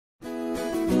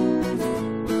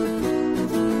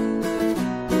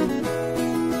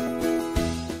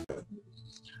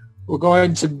we're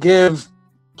going to give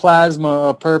plasma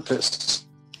a purpose.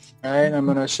 All right, I'm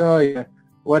going to show you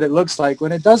what it looks like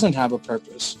when it doesn't have a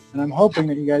purpose. And I'm hoping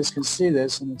that you guys can see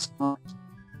this and it's not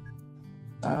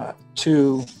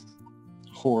too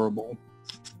horrible.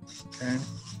 Okay.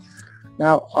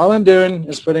 Now, all I'm doing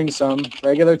is putting some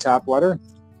regular tap water.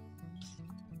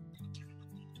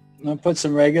 I'm going to put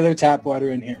some regular tap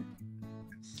water in here.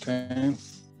 Okay.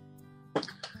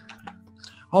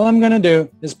 All I'm going to do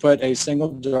is put a single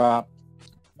drop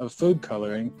of food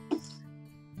coloring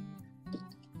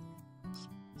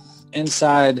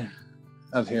inside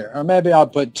of here, or maybe I'll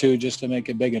put 2 just to make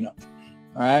it big enough.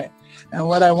 All right, and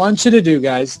what I want you to do,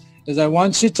 guys, is I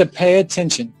want you to pay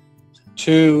attention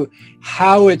to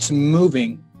how it's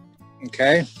moving,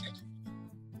 okay,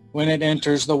 when it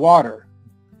enters the water.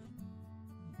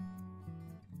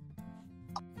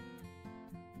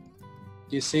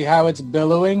 You see how it's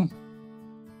billowing?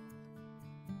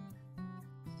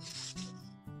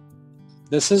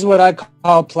 This is what I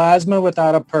call plasma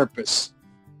without a purpose.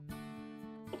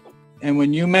 And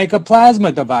when you make a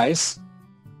plasma device,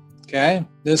 okay,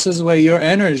 this is where your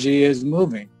energy is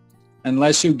moving,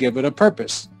 unless you give it a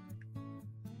purpose,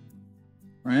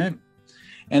 right?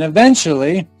 And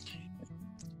eventually,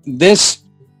 this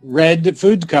red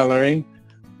food coloring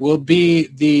will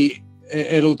be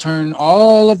it'll turn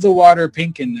all of the water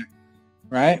pink in there,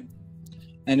 right?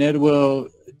 And it will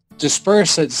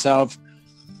disperse itself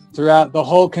throughout the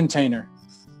whole container,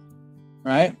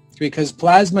 right? Because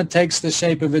plasma takes the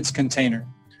shape of its container.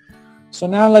 So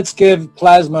now let's give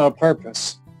plasma a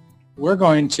purpose. We're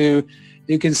going to,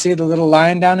 you can see the little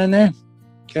line down in there,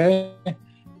 okay?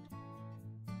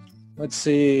 Let's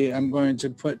see, I'm going to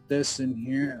put this in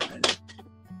here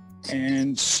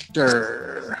and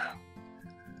stir.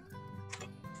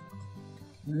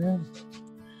 Okay.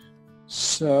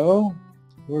 So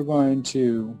we're going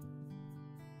to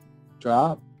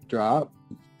drop,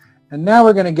 and now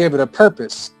we're going to give it a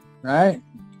purpose. Right?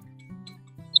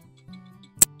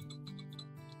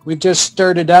 We've just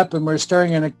stirred it up and we're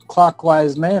stirring in a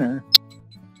clockwise manner,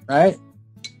 right?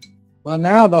 Well,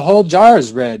 now the whole jar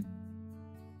is red.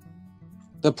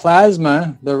 The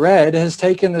plasma, the red, has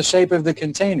taken the shape of the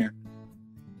container.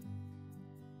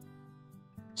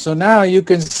 So now you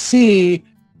can see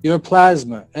your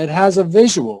plasma. It has a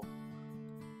visual,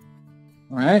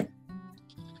 right?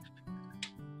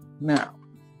 Now,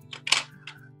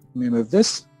 let me move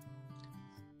this.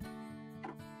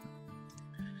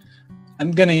 I'm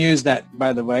going to use that,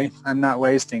 by the way. I'm not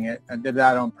wasting it. I did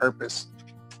that on purpose.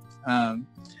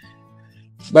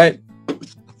 But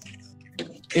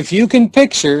if you can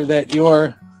picture that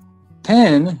your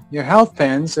pen, your health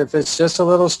pens, if it's just a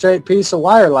little straight piece of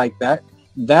wire like that,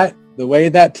 the way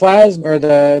that plasma or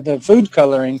the food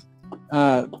coloring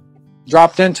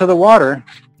dropped into the water,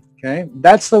 okay,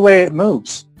 that's the way it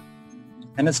moves.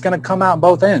 And it's going to come out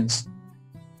both ends.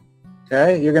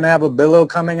 Okay, you're going to have a billow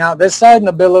coming out this side and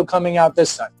a billow coming out this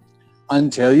side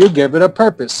until you give it a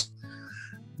purpose.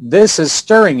 This is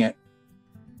stirring it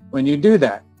when you do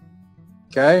that.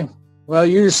 Okay, well,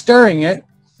 you're stirring it,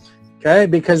 okay,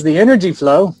 because the energy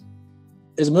flow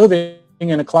is moving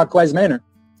in a clockwise manner,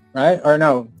 right? Or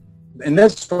no, in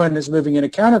this one is moving in a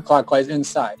counterclockwise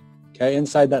inside, okay,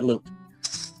 inside that loop.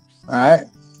 All right,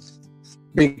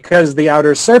 because the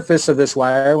outer surface of this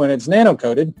wire, when it's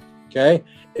nano-coated, okay,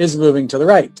 is moving to the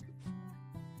right,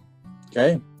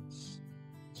 okay?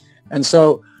 And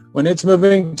so when it's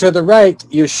moving to the right,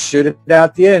 you shoot it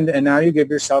out the end, and now you give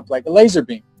yourself like a laser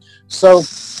beam. So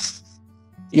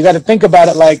you got to think about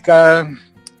it like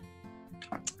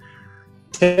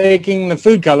taking the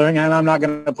food coloring, and I'm not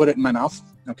going to put it in my mouth,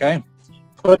 okay?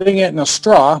 Putting it in a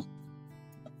straw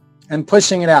and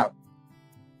pushing it out,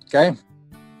 okay?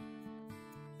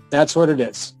 That's what it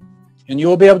is. And you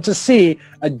will be able to see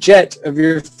a jet of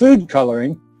your food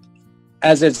coloring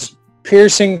as it's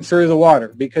piercing through the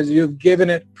water because you've given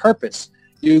it purpose.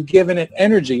 You've given it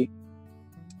energy,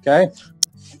 okay,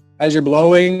 as you're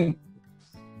blowing,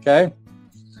 okay.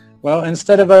 Well,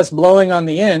 instead of us blowing on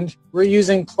the end, we're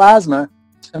using plasma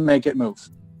to make it move.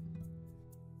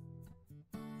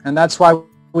 And that's why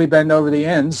we bend over the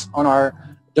ends on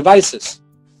our devices,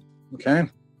 okay.